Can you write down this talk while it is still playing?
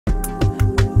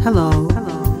Hello,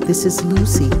 this is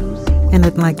Lucy, and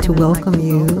I'd like to welcome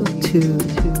you to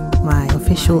my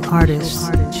official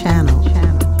artist channel.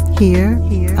 Here,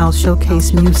 I'll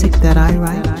showcase music that I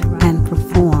write and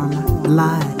perform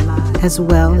live, as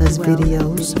well as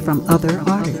videos from other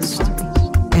artists.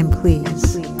 And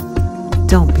please,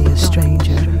 don't be a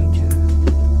stranger.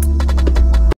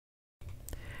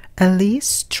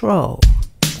 Elise Trouw.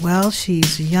 Well,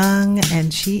 she's young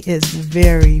and she is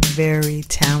very, very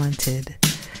talented.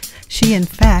 She, in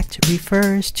fact,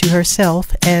 refers to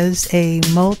herself as a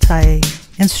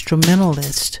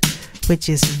multi-instrumentalist, which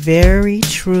is very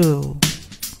true.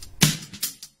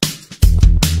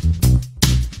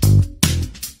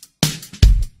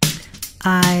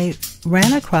 I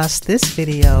ran across this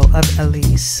video of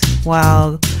Elise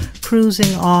while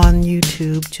cruising on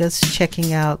YouTube, just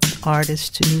checking out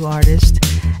new artists,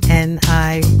 and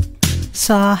I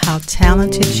saw how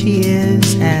talented she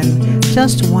is and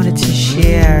just wanted to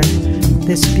share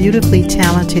this beautifully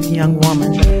talented young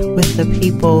woman with the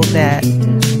people that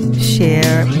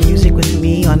share music with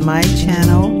me on my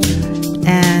channel,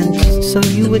 and so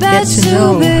you would get to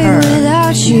know her.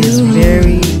 She is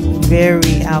very,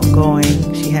 very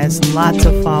outgoing. She has lots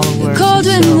of followers, so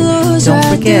don't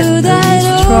forget Elise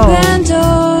Trouw.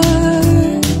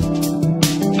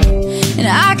 And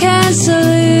I can't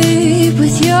sleep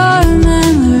with your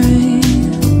memory.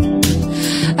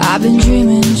 I've been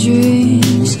dreaming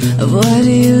dreams of what it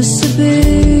used to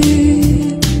be.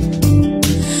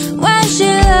 When she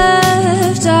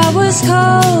left, I was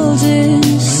cold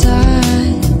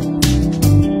inside.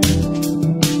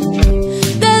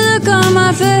 The look on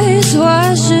my face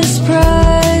was just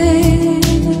pride.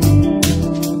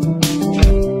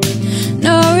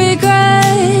 No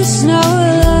regrets, no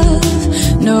love,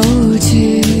 no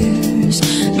tears.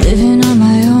 Living on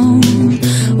my own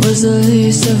was the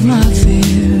least of my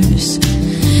fears.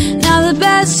 Now the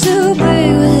best to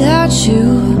be without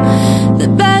you, the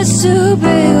best to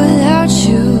be without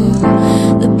you,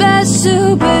 the best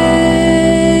to be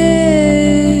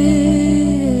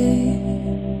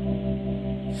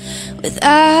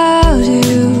without you.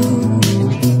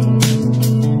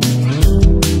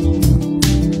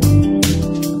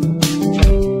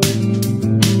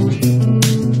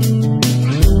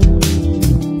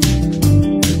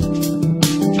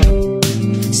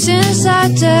 Since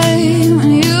that day when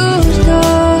you was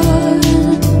gone,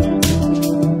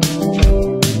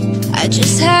 I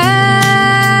just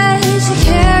had to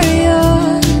carry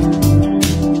on,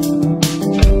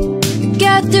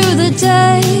 get through the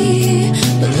day,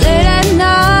 but late at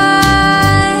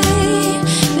night,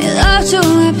 made love to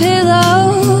my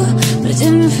pillow, but it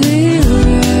didn't feel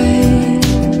right.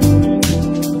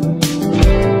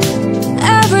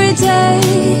 Every day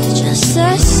just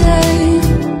the same.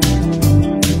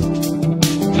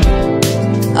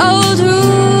 Old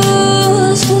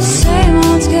rules for the same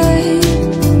old game.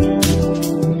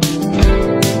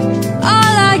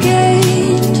 All I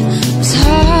gained was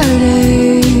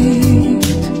heartache.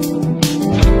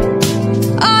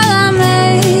 All I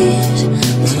made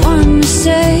was one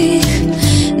mistake.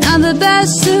 Now the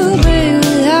best to be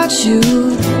without you,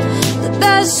 the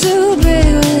best to be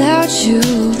without you,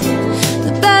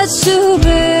 the best to be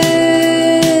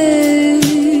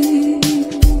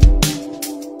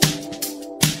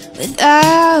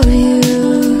without you.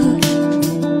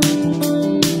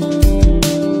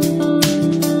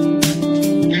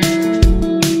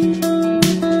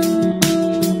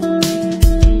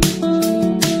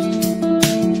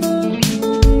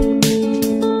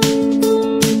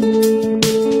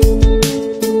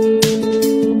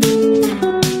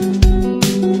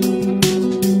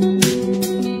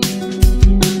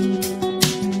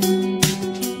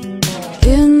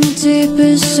 In the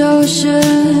deepest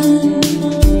ocean,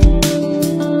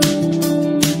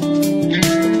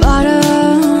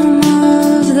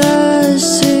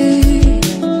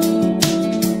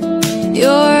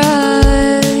 your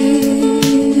eyes,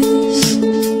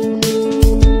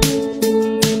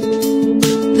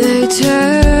 they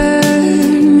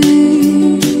turn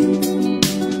me.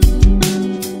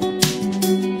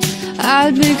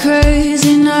 I'd be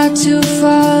crazy not to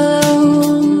follow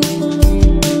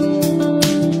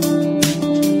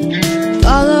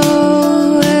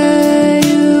where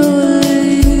you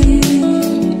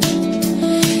lead.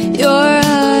 Your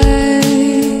eyes,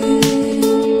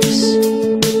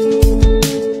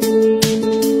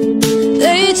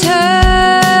 they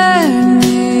turn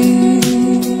me.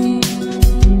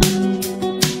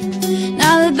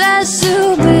 Now the best to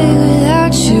be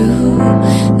without you,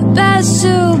 the best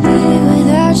to be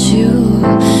without you,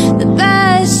 the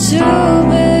best to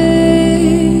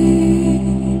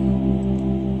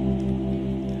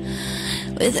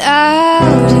be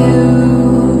without you.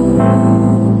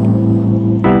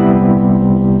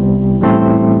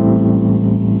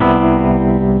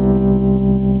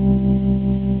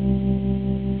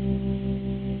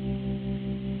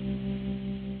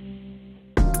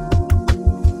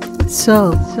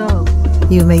 So,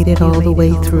 you made it all the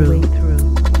way through.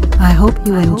 I hope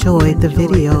you enjoyed the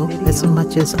video as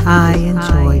much as I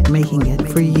enjoyed making it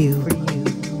for you.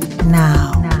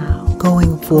 Now,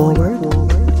 going forward,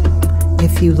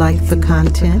 if you like the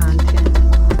content,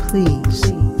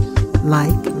 please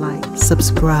like,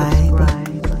 subscribe,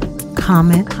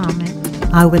 comment.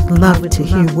 I would love to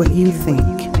hear what you think.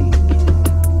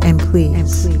 And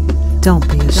please, don't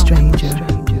be a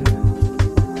stranger.